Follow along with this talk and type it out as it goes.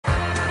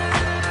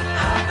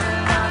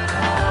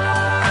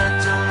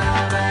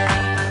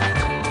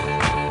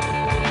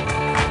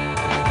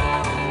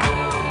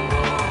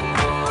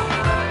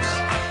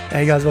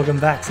Hey guys, welcome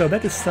back. So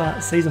about to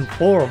start season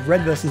 4 of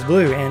Red vs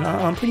Blue, and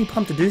I'm pretty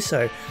pumped to do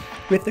so.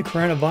 With the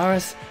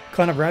coronavirus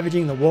kind of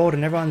ravaging the world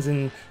and everyone's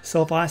in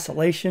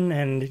self-isolation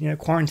and, you know,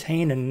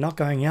 quarantine and not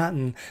going out,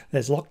 and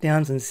there's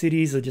lockdowns and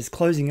cities are just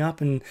closing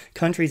up and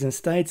countries and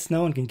states,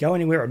 no one can go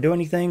anywhere or do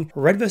anything.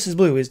 Red vs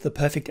Blue is the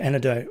perfect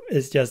antidote.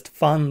 It's just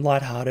fun,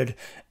 lighthearted,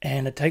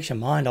 and it takes your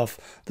mind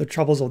off the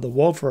troubles of the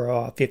world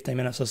for 15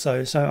 minutes or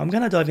so. So I'm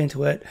going to dive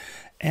into it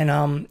and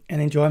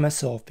enjoy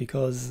myself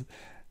because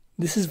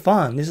this is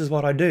fun. This is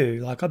what I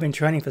do. Like, I've been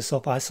training for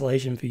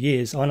self-isolation for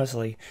years,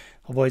 honestly.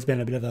 I've always been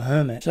a bit of a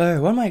hermit.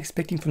 So what am I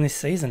expecting from this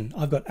season?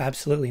 I've got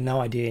absolutely no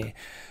idea.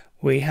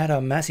 We had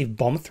a massive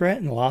bomb threat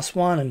in the last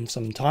one and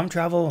some time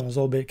travel, and it was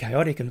all a bit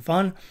chaotic and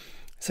fun.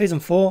 Season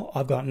 4,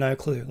 I've got no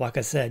clue, like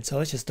I said. So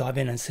let's just dive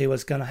in and see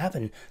what's going to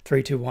happen.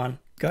 3, 2, 1,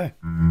 go.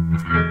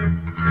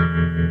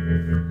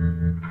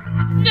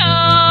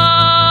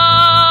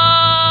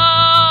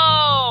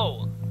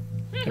 No!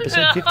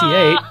 Episode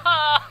 58.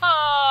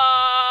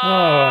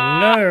 Oh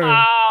no!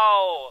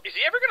 Ow! Is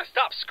he ever gonna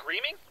stop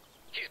screaming?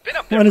 He's been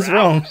up there. What is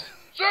wrong?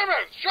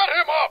 Simmons, shut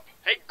him up!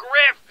 Hey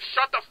Griff,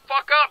 shut the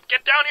fuck up!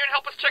 Get down here and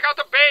help us check out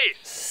the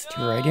base!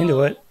 Straight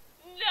into it.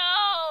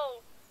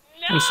 No!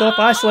 I'm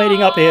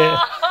self-isolating up here.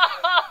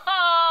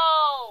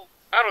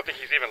 I don't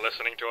think he's even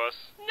listening to us.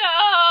 No!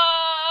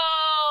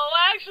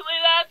 Actually,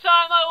 that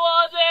time I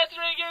was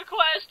answering your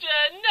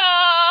question.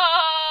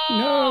 No!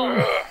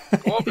 No.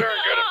 Go up there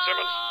and get him,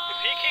 Simmons.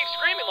 If he keeps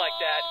screaming like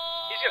that,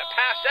 he's gonna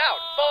pass out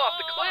and fall off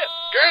the cliff.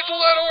 Cancel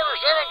that order,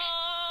 Simmons!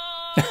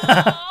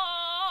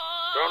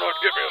 Don't not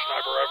give me a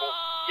sniper rifle.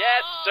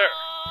 Yes, sir.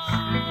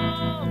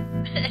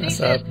 That's He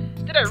said,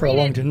 did I read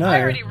prolonged it? to know.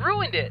 I already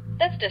ruined it.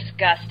 That's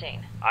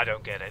disgusting. I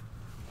don't get it.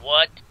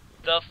 What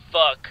the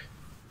fuck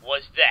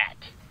was that?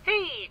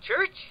 Hey,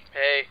 Church.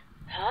 Hey.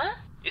 Huh?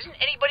 Isn't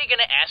anybody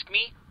gonna ask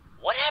me,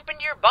 what happened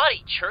to your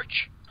body,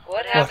 Church?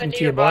 What happened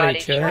to your body,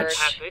 Church?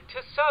 Happened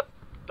to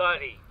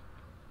somebody.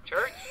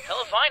 Church?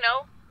 Hell if I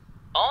know.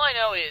 All I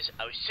know is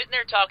I was sitting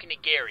there talking to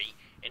Gary,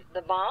 and...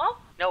 The bomb?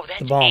 No, that's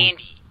The bomb.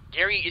 Andy.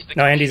 Gary is the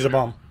No, Andy's the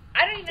computer. bomb.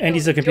 I don't even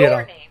Andy's know the computer.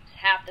 your names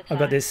half the time. I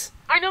got this.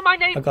 I know my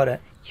name. I got it.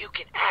 You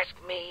can ask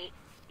me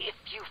if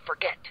you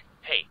forget.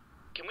 Hey,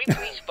 can we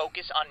please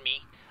focus on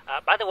me?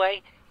 By the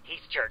way,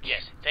 he's Church.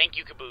 Yes, thank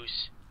you,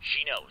 Caboose.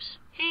 She knows.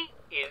 He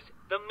is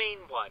the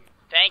mean one.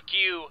 Thank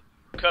you,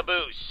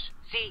 Caboose.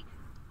 See,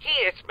 he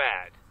is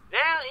mad.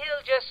 Now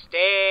he'll just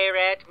stare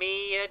at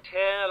me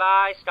until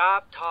I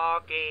stop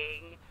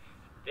talking.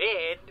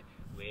 Then,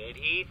 when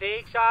he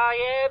thinks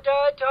I am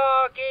done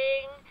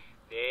talking,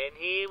 then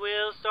he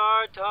will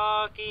start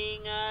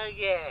talking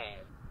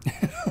again.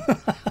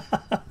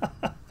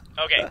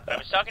 Okay, I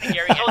was talking to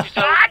Gary and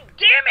God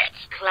damn it!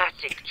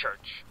 Classic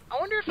Church. I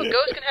wonder if a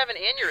ghost can have an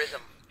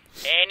aneurysm.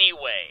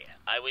 Anyway,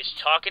 I was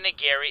talking to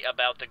Gary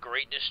about the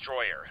Great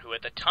Destroyer, who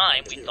at the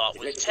time we thought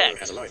was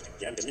Tex. Oh,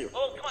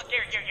 come on,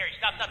 Gary,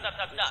 stop.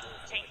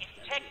 Hey,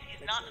 if Tex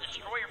is not the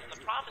Destroyer from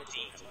the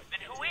prophecy,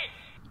 then who is?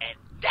 And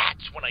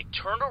that's when I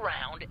turned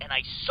around and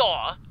I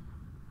saw...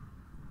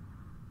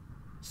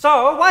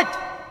 So what?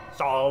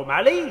 So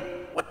O'Malley?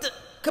 What the?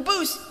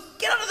 Caboose,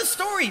 get out of the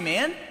story,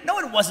 man. No,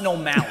 it wasn't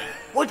O'Malley.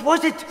 What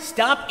was it?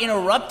 Stop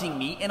interrupting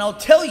me and I'll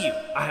tell you.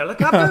 A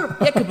helicopter?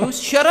 Yeah, Caboose,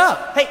 shut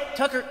up. Hey,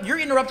 Tucker, you're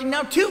interrupting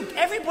now too.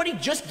 Everybody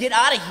just get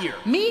out of here.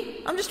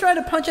 Me? I'm just trying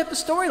to punch up the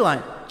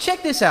storyline.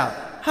 Check this out.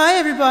 Hi,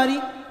 everybody.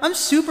 I'm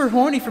super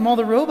horny from all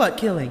the robot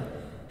killing.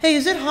 Hey,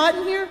 is it hot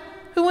in here?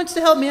 Who wants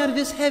to help me out of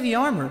this heavy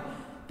armor?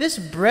 This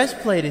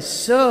breastplate is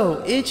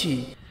so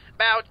itchy.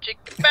 Bow,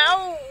 chicka,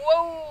 bow,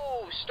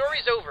 whoa,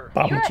 story's over.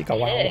 Bomb You're a chicka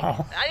wow pig.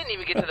 wow. I didn't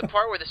even get to the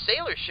part where the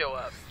sailors show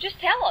up. Just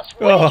tell us,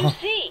 what did you Oh.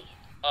 see?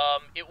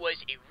 It was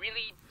a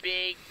really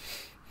big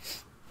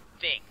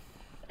thing.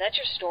 That's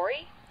your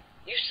story?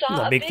 You saw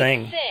It's a a big big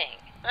thing.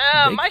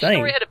 Big My thing.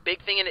 story had a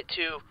big thing in it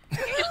too. You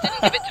just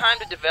didn't give it time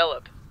to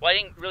develop. Well, I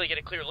didn't really get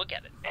a clear look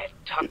at it. At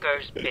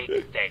Tucker's big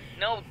thing.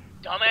 No,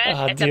 dumbass.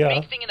 Oh, At the dear.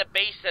 big thing in the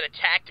base that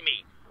attacked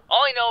me.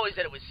 All I know is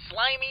that it was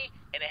slimy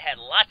and it had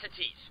lots of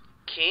teeth.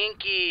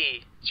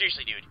 Kinky.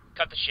 Seriously, dude,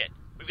 cut the shit.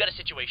 We've got a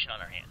situation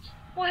on our hands.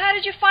 Well, how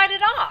did you fight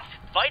it off?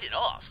 Fight it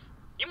off?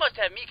 You must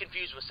have me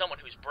confused with someone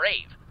who's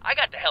brave. I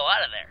got the hell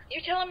out of there. You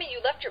telling me you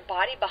left your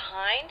body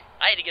behind?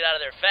 I had to get out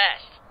of there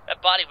fast.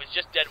 That body was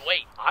just dead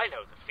weight. I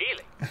know the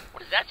feeling.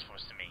 What is that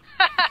supposed to mean?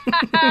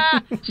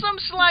 Some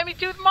slimy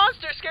tooth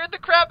monster scared the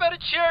crap out of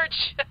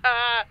Church.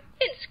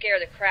 Didn't scare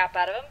the crap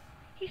out of him.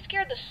 He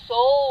scared the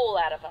soul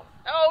out of him.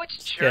 Oh, it's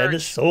Church. Scared the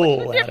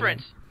soul What's out the of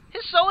difference?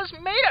 His soul is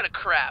made out of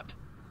crap.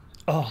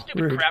 Oh,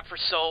 Stupid rude. crap for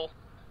soul.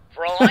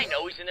 For all I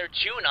know, he's in there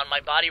chewing on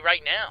my body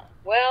right now.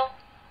 Well,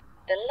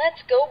 then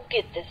let's go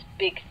get this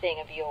big thing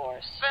of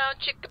yours. Bow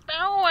chicka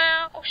bow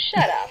wow. Oh,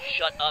 shut up.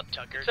 Shut up,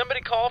 Tucker.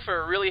 Somebody call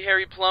for a really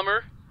hairy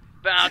plumber.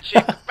 Bow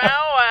chicka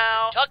bow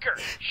wow. Tucker,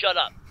 shut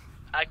up.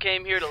 I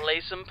came here to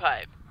lay some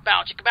pipe.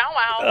 Bow chicka bow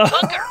wow.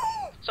 Tucker.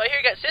 So I hear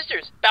you got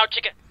sisters. Bow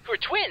chicka, who are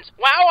twins.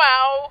 Wow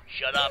wow.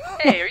 Shut up.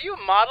 Hey, are you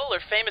a model or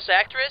famous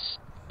actress?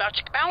 Bow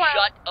chicka bow wow.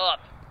 Shut up.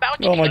 Bow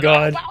chicka. Oh my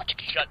God. Bow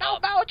chicka. Shut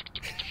up. Bow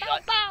chicka.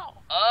 Shut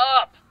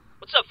up.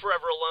 What's up,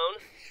 Forever Alone?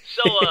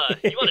 So,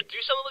 you want to do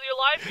something with your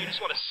life, or you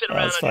just want to sit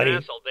around on your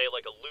ass all day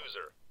like a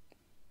loser?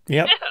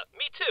 Yep. Yeah,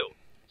 me too.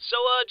 So,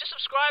 just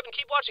subscribe and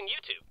keep watching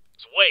YouTube.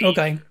 It's way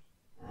Okay.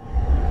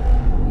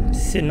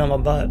 Sitting on my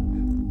butt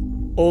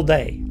all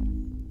day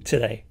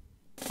today.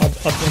 I've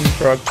been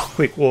for a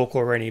quick walk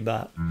already,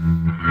 but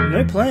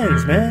no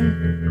plans,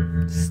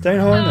 man.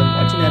 Staying home and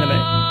watching anime.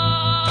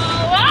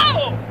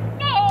 Whoa!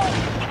 No!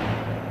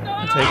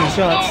 I'm taking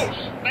shots.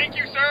 Thank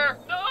you,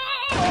 sir. No!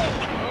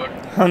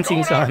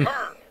 Hunting time.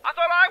 I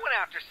thought I went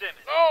after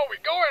Simmons. No, we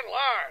go in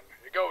line.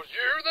 It goes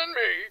you, then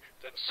me,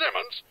 then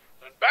Simmons,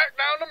 then back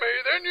down to me,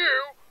 then you,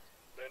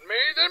 then me,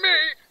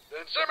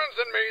 then Simmons,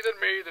 then me, then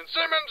me, then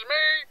Simmons,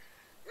 me,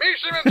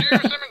 Simmons, you,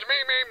 Simmons, me,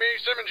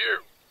 Simmons, you,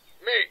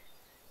 me,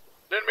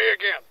 then me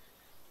again.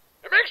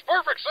 It makes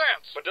perfect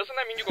sense. But doesn't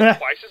that mean you go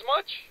twice as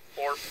much?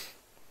 Or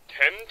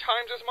 10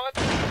 times as much?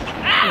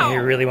 He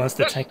really wants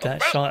to take that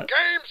shot.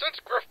 Game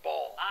since Griff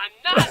Ball. I'm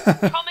not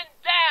coming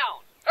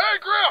down. Hey,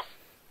 Griff!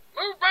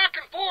 Move back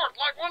and forth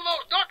like one of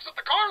those ducks at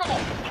the carnival.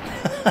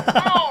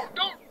 No,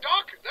 don't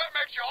duck. That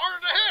makes you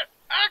harder to hit.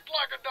 Act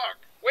like a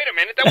duck. Wait a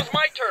minute, that was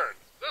my turn.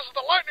 This is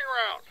the lightning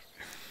round.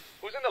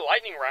 Who's in the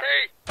lightning round?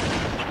 Me.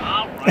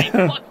 All right,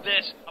 fuck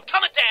this. I'm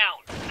coming down.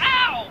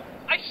 Ow!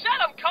 I said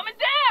I'm coming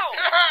down.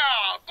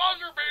 Yeah,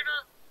 buzzer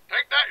beater.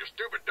 Take that, you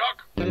stupid duck.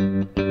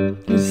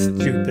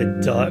 Stupid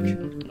duck.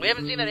 We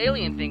haven't seen that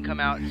alien thing come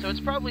out, so it's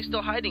probably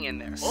still hiding in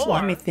there.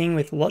 Slimy thing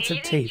with lots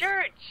of teeth.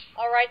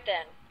 All right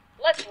then,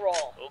 let's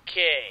roll.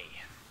 Okay.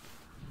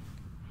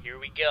 Here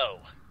we go.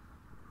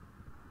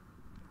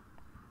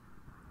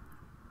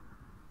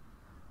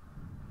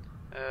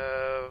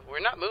 We're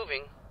not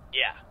moving.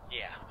 Yeah,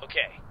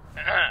 okay.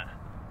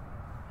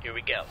 Here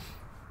we go.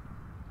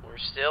 We're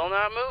still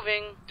not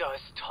moving. Does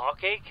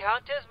talking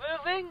count as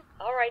moving?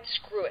 All right,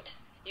 screw it.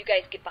 You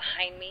guys get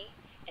behind me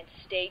and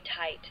stay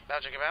tight. Bow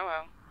chicka bow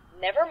wow.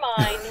 Never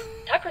mind,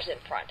 Tucker's in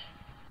front.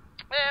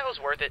 It was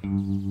worth it.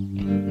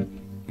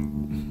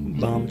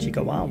 Bum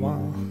chicka wow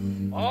wow.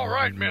 All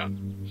right,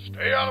 men.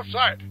 Stay out of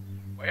sight.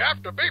 We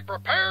have to be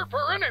prepared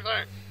for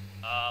anything.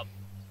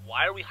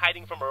 Why are we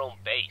hiding from our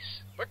own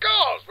base?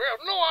 Because we have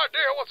no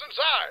idea what's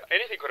inside.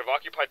 Anything could have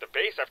occupied the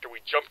base after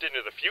we jumped into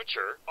the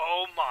future.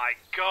 Oh my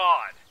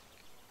god.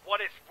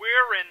 What if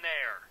we're in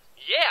there?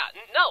 Yeah,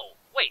 no.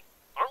 Wait,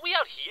 aren't we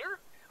out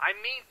here? I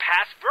mean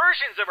past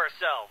versions of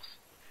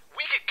ourselves.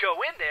 We could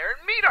go in there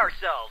and meet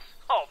ourselves.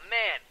 Oh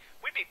man,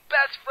 we'd be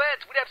best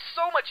friends. We'd have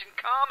so much in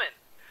common.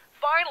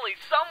 Finally,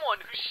 someone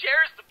who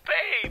shares the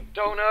pain.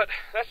 Donut,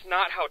 that's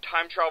not how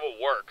time travel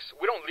works.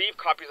 We don't leave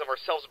copies of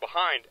ourselves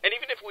behind, and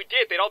even if we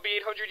did, they'd all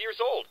be 800 years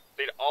old.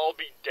 They'd all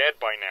be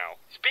dead by now.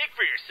 Speak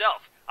for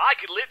yourself. I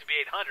could live to be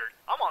 800.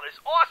 I'm on this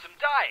awesome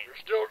diet. You're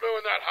still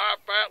doing that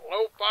high-fat,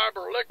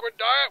 low-fiber liquid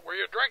diet where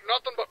you drink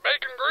nothing but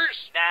bacon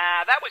grease?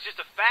 Nah, that was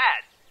just a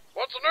fad.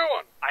 What's the new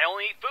one? I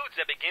only eat foods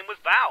that begin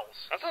with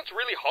vowels. That sounds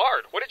really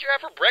hard. What did you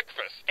have for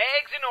breakfast?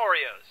 Eggs and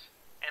Oreos.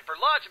 And for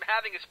lunch, I'm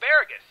having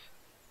asparagus.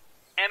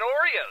 And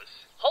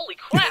Oreos. Holy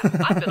crap,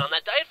 I've been on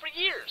that diet for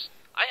years.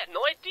 I had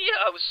no idea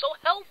I was so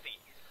healthy.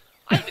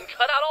 I even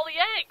cut out all the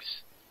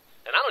eggs.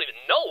 And I don't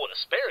even know what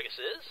asparagus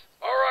is.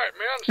 All right,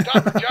 men,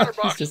 stop the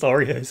chatterbox. It's just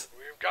Oreos.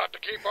 We've got to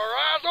keep our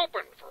eyes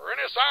open for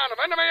any sign of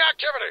enemy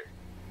activity.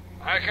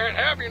 I can't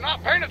have you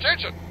not paying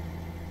attention.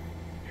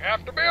 You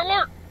have to be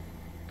alert.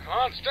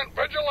 Constant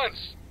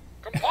vigilance.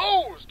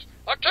 Composed.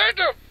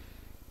 Attentive.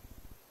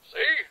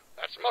 See?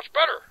 That's much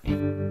better.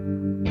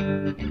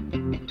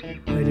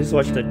 I just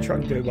watched a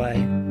truck go by.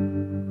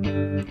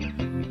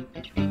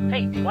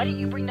 Hey, why didn't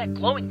you bring that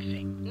glowing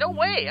thing? No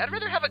way. I'd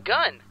rather have a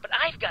gun. But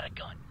I've got a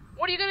gun.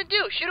 What are you gonna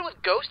do? Shoot it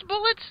with ghost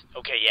bullets?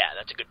 Okay, yeah,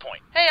 that's a good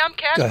point. Hey, I'm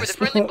Casper, Ghost the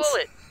friendly bullets.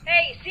 bullet.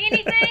 Hey, see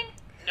anything?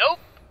 Nope.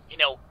 You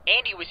know,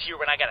 Andy was here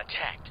when I got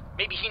attacked.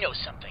 Maybe he knows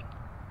something.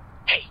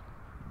 Hey,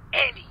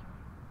 Andy!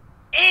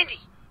 Andy!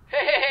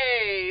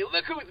 Hey,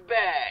 look who's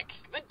back!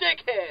 The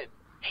dickhead!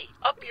 Hey,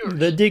 up yours!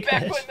 The Back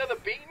dickhead. for another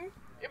beating?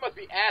 It must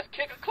be ass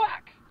kick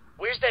o'clock.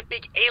 Where's that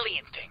big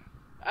alien thing?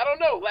 I don't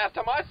know. Last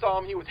time I saw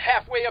him, he was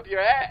halfway up your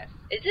ass.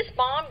 Is this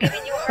bomb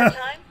giving you a hard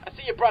time? I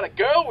see you brought a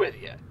girl with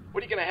you.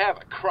 What are you gonna have,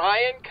 a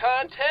crying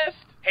contest?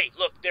 Hey,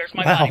 look, there's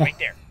my Wow. body right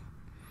there.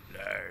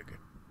 Lag.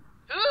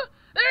 Huh?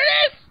 There it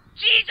is!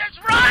 Jesus,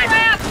 run!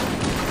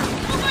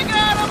 Oh my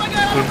god, oh my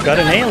god! We've got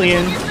an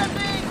alien.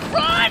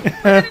 Run!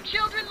 Where the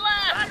children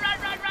left! Run!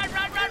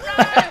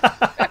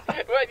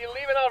 What, you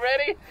leaving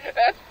already?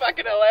 That's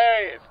fucking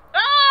hilarious.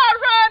 Ah!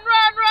 Run!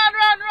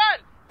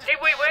 Hey,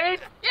 wait!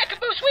 Yeah,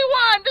 Caboose, we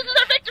won! This is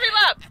our victory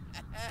lap!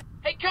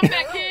 Hey, come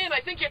back in. I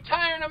think you're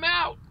tiring him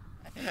out.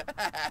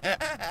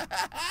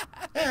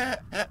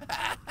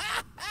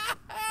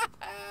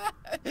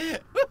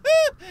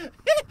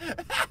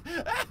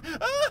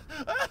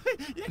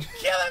 You're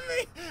killing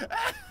me!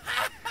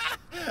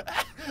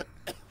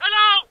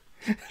 Hello!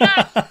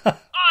 Yes!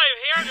 I'm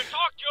here to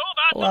talk to you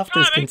about Laughter's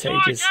the driving to our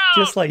contagious,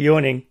 girl. just like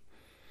yawning.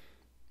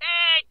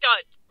 Hey,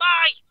 done.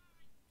 Bye!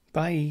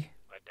 Bye.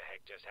 What the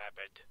heck just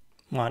happened?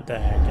 What the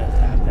heck just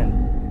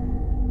happened?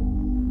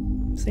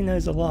 Seen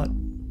those a lot.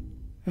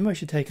 Maybe I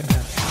should take them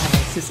out.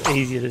 It's just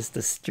easier just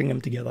to string them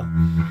together.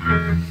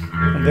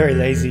 I'm very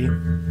lazy.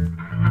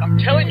 I'm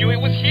telling you, it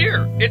was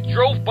here. It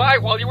drove by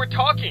while you were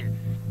talking.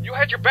 You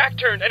had your back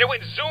turned, and it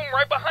went zoom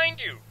right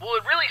behind you. Well,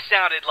 it really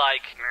sounded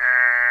like...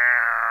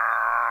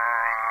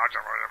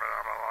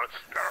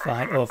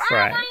 Fight or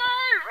fright.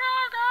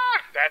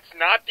 That's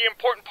not the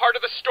important part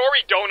of the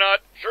story,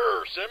 Donut.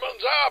 Sure,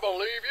 Simmons, I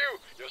believe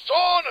you. You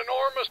saw an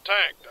enormous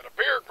tank that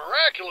appeared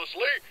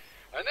miraculously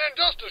and then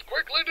just as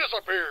quickly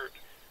disappeared.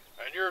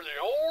 And you're the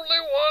only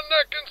one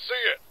that can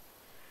see it.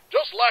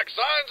 Just like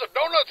signs of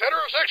Donut's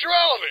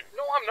heterosexuality.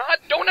 No, I'm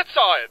not. Donut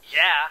saw it.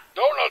 Yeah.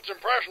 Donut's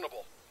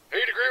impressionable.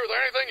 He'd agree with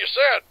anything you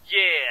said.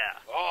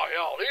 Yeah. Oh,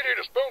 hell, he'd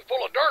eat a spoonful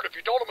of dirt if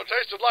you told him it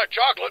tasted like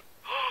chocolate.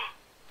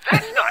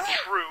 That's not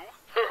true.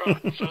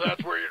 So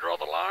that's where you draw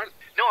the line?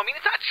 No, I mean,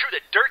 it's not true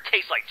that dirt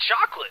tastes like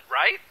chocolate,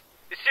 right?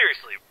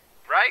 Seriously,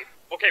 right?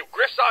 Okay,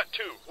 Griff saw it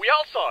too. We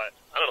all saw it.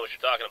 I don't know what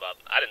you're talking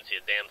about. I didn't see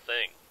a damn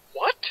thing.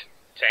 What?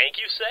 Tank,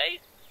 you say?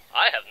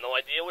 I have no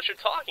idea what you're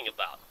talking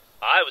about.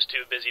 I was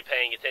too busy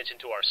paying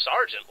attention to our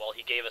sergeant while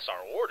he gave us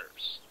our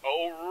orders.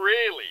 Oh,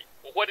 really?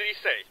 Well, what did he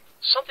say?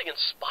 Something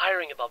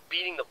inspiring about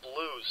beating the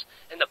blues,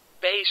 and the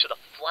bass, or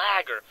the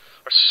flag, or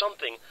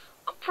something.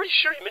 I'm pretty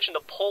sure he mentioned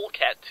the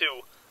polecat,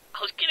 too. I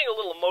was getting a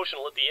little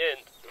emotional at the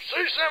end. You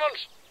see,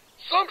 Simmons?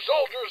 Some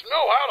soldiers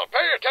know how to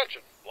pay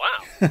attention.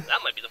 Wow, that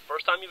might be the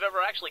first time you've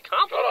ever actually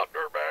complimented. Shut up,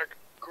 dirtbag.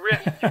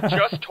 Griff, you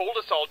just told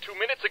us all 2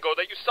 minutes ago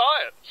that you saw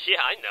it. Yeah,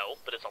 I know,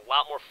 but it's a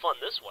lot more fun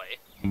this way.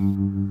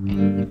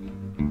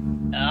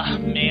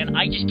 Man,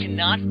 I just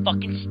cannot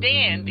fucking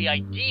stand the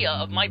idea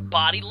of my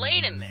body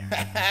laying in there.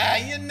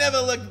 You never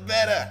looked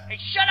better. Hey,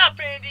 shut up,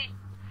 Andy!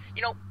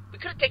 You know, we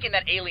could have taken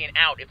that alien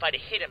out if I'd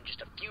have hit him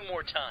just a few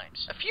more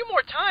times. A few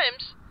more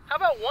times? How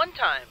about one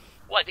time?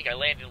 Well, I think I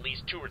landed at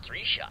least 2 or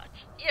 3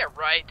 shots. Yeah,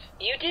 right.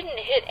 You didn't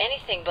hit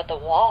anything but the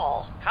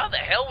wall. How the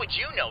hell would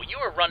you know? You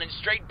were running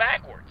straight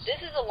backwards.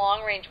 This is a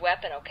long-range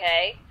weapon,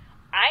 okay?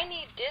 I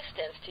need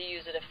distance to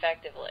use it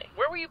effectively.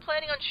 Where were you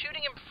planning on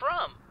shooting him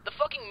from? The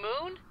fucking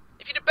moon?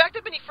 If you'd have backed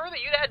up any further,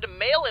 you'd have had to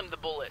mail him the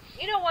bullet.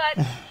 You know what?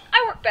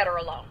 I work better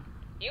alone.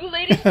 You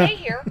ladies stay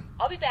here.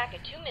 I'll be back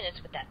in 2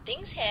 minutes with that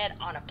thing's head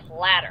on a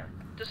platter.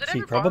 Does it She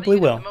ever probably bother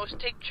you will. that the most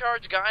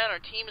take-charge guy on our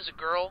team is a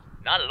girl?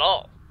 Not at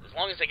all. As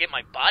long as I get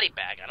my body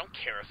back, I don't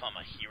care if I'm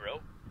a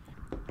hero.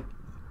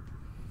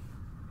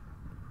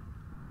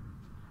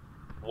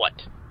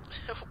 What?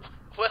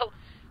 Well,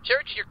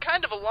 Church, you're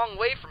kind of a long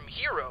way from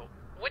hero.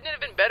 Wouldn't it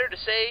have been better to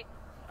say,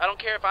 I don't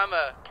care if I'm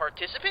a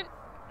participant?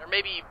 Or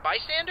maybe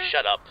bystander?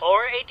 Shut up.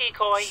 Or a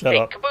decoy. Shut hey,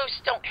 up.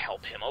 Caboose, don't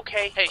help him,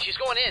 okay? Hey, she's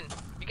going in.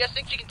 You guys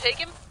think she can take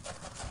him?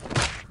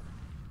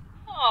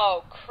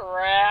 Oh,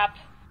 crap.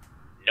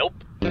 Nope.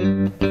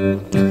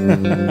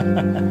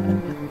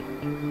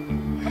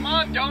 Come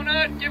on,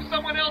 Donut. Give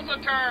someone else a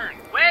turn.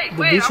 Wait,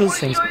 The visuals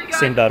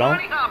seem better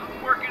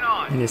working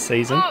on. in this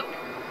season, Look.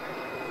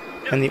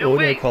 and the No,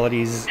 audio wait.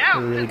 quality is Now,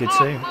 really good look,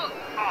 too. look.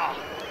 Oh,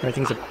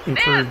 Everything's man.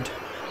 improved.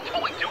 I was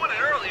totally doing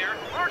it earlier.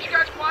 Weren't you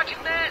guys watching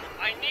that?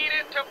 I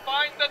needed to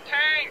find the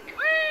tank.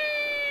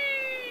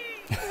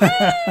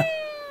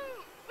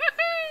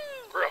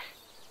 Griff,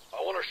 I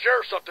want to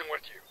share something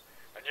with you.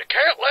 And you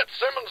can't let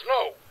Simmons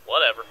know.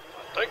 Whatever.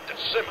 I think that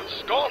Simmons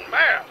has gone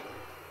mad.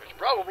 It's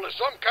probably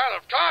some kind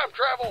of time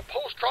travel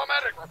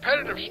post-traumatic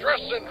repetitive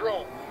stress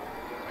syndrome.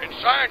 In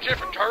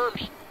scientific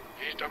terms,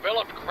 he's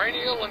developed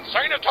cranial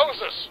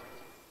insanitosis.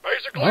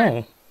 Basically,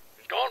 Oh,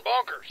 he's gone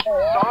bonkers.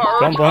 Sarge,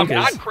 Gone I'm bonkers.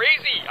 not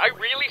crazy. I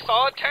really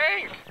saw a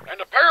tank. And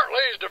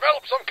apparently he's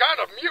developed some kind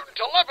of mutant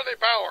telepathy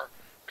power.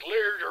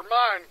 Clear your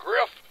mind,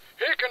 Griff.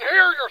 He can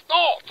hear your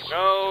thoughts.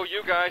 No,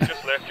 you guys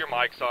just left your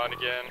mics on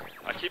again.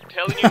 I keep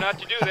telling you not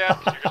to do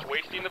that because you're just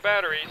wasting the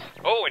batteries.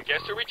 Oh, and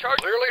guess who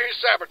recharged? Clearly he's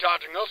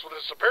sabotaging us with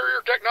his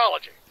superior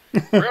technology.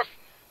 Griff,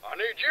 I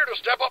need you to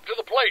step up to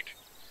the plate.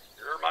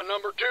 You're my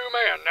number 2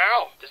 man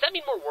now. Does that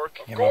mean more work?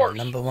 Of you're course.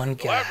 my number 1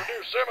 You'll have guy. to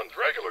do Simmons'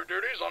 regular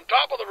duties on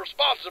top of the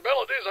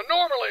responsibilities I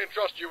normally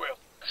entrust you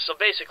with. So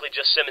basically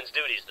just Simmons'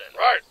 duties then.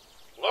 Right.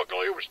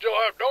 Luckily, we still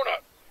have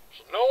Donut,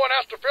 so no one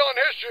has to fill in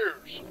his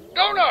shoes.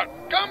 Donut,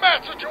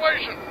 combat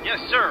situation. Yes,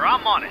 sir.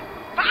 I'm on it.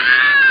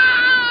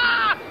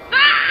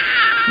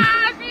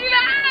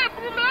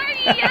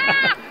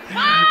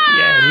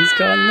 Yeah, he's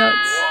gone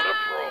nuts. What a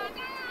pro.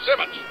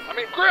 Simmons,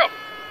 Griff,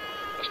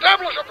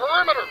 establish a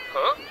perimeter.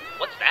 Huh?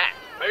 What's that?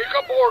 Make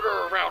a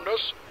border around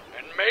us,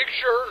 and make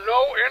sure no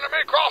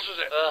enemy crosses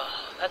it.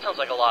 That sounds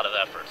like a lot of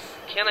effort.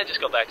 Can't I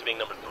just go back to being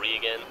number 3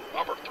 again?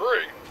 Number 3?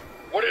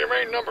 What do you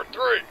mean number 3?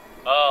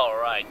 Oh,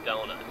 right,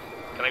 donut.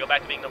 Can I go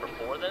back to being number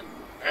 4 then?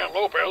 Aunt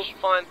Lopez.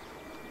 Fine.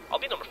 I'll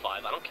be number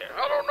 5, I don't care.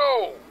 I don't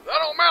know. That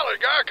O'Malley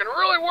guy can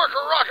really work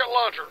a rocket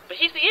launcher. But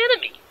he's the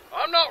enemy.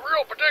 I'm not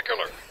real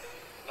particular.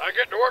 I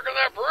get to work in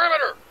that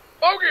perimeter.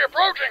 Bogey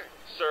approaching.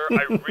 Sir,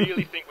 I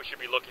really think we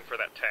should be looking for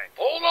that tank.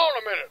 Hold on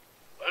a minute.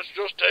 Let's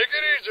just take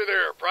it easy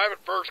there,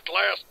 Private First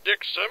Class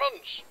Dick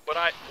Simmons. But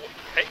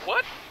Hey,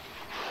 what?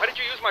 Why did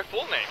you use my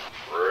full name?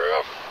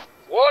 Griff,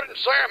 what in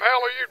Sam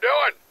hell are you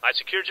doing? I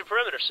secured your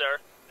perimeter,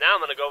 sir. Now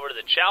I'm gonna go over to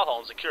the chow hall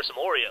and secure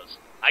some Oreos.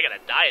 I got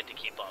a diet to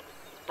keep up.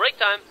 Break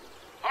time.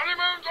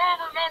 Honeymoon's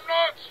over,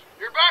 numbnuts.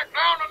 You're back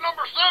down to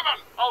number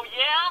 7. Oh,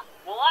 yeah?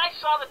 Well, I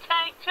saw the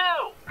tank,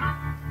 too.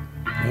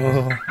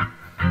 Oh,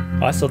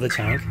 I saw the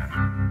tank.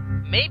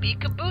 Maybe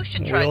Caboose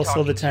should We try all saw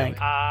talking the to tank.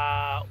 him.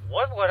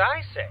 What would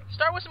I say?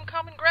 Start with some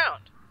common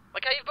ground.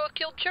 Like how you both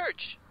killed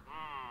Church.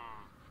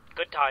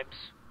 Good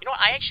times. You know what?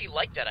 I actually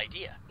like that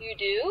idea. You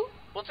do?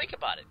 Well, think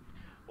about it.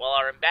 While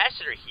our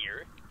ambassador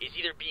here is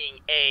either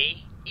being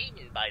A,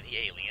 eaten by the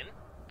alien,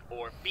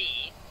 or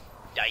B,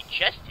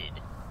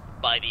 digested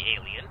by the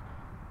alien,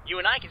 you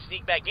and I can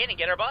sneak back in and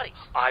get our bodies.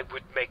 I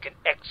would make an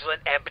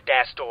excellent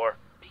ambassador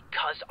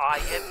because I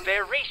am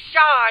very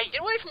shy.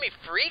 Get away from me,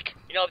 freak!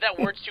 You know, if that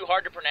word's too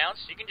hard to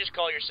pronounce, you can just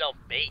call yourself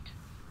Bait.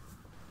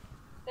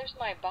 There's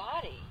my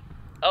body.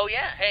 Oh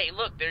yeah, hey,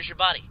 look, there's your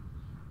body.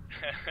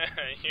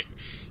 you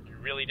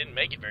really didn't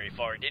make it very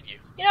far, did you?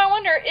 You know, I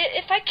wonder,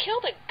 if I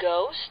killed a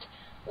ghost,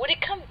 would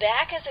it come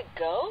back as a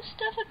ghost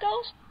of a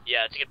ghost?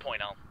 Yeah, that's a good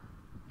point. I'll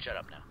shut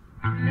up now.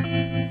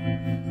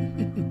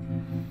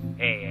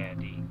 Hey,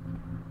 Andy.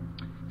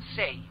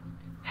 Say,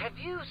 have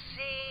you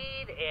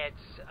seen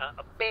it's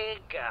a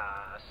big,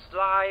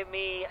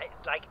 slimy,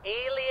 like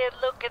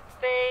alien-looking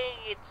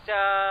thing?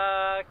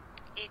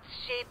 It's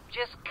shaped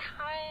just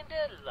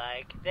kinda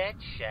like that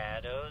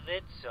shadow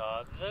that's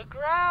on the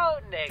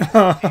ground next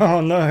to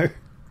Oh no.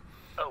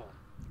 Oh.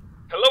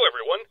 Hello,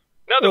 everyone.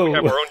 Now that we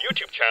have our own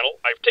YouTube channel,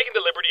 I've taken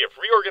the liberty of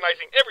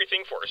reorganizing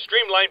everything for a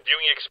streamlined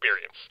viewing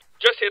experience.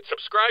 Just hit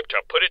subscribe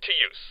to put it to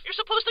use. You're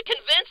supposed to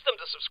convince them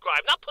to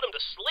subscribe, not put them to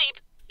sleep.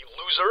 You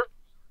loser.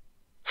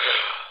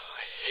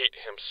 I hate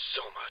him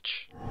so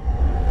much.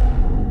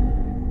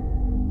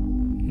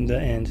 The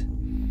end.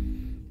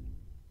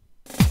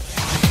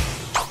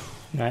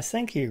 Nice,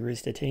 thank you,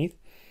 Rooster Teeth.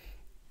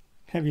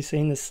 Have you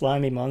seen the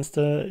slimy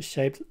monster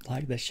shaped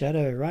like the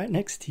shadow right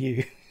next to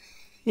you?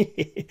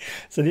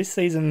 So this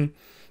season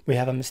we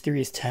have a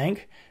mysterious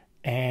tank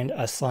and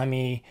a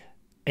slimy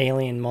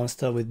alien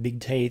monster with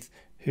big teeth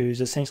who's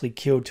essentially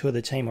killed 2 of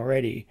the team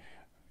already.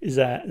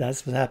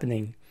 That's what's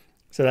happening.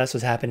 So that's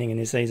what's happening in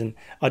this season.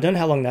 I don't know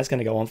how long that's going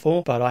to go on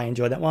for, but I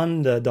enjoyed that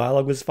one. The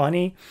dialogue was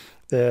funny.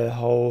 The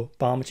whole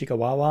Bama Chica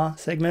Wawa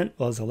segment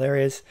was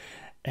hilarious.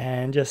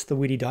 And just the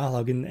witty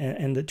dialogue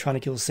and the trying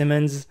to kill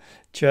Simmons,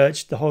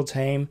 Church, the whole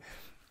team.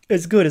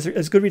 It's good. It's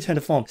a good return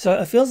to form. So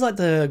it feels like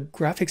the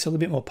graphics are a little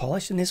bit more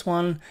polished in this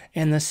one,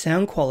 and the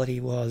sound quality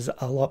was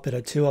a lot better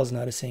too, I was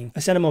noticing.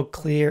 It sounded more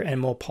clear and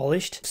more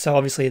polished, so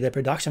obviously the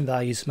production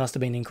values must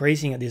have been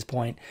increasing at this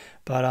point.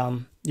 But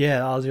yeah,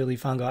 that was really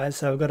fun, guys.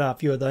 So I've got a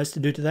few of those to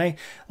do today.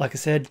 Like I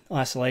said,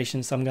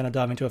 isolation, so I'm going to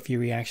dive into a few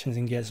reactions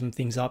and get some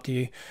things up to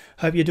you.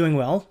 Hope you're doing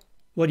well.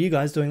 What are you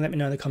guys doing? Let me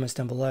know in the comments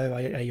down below.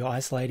 Are you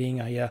isolating?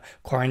 Are you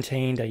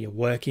quarantined? Are you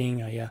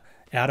working? Are you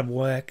out of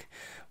work?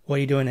 What are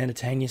you doing to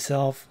entertain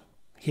yourself?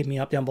 Hit me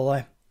up down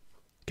below.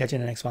 Catch you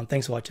in the next one.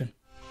 Thanks for watching.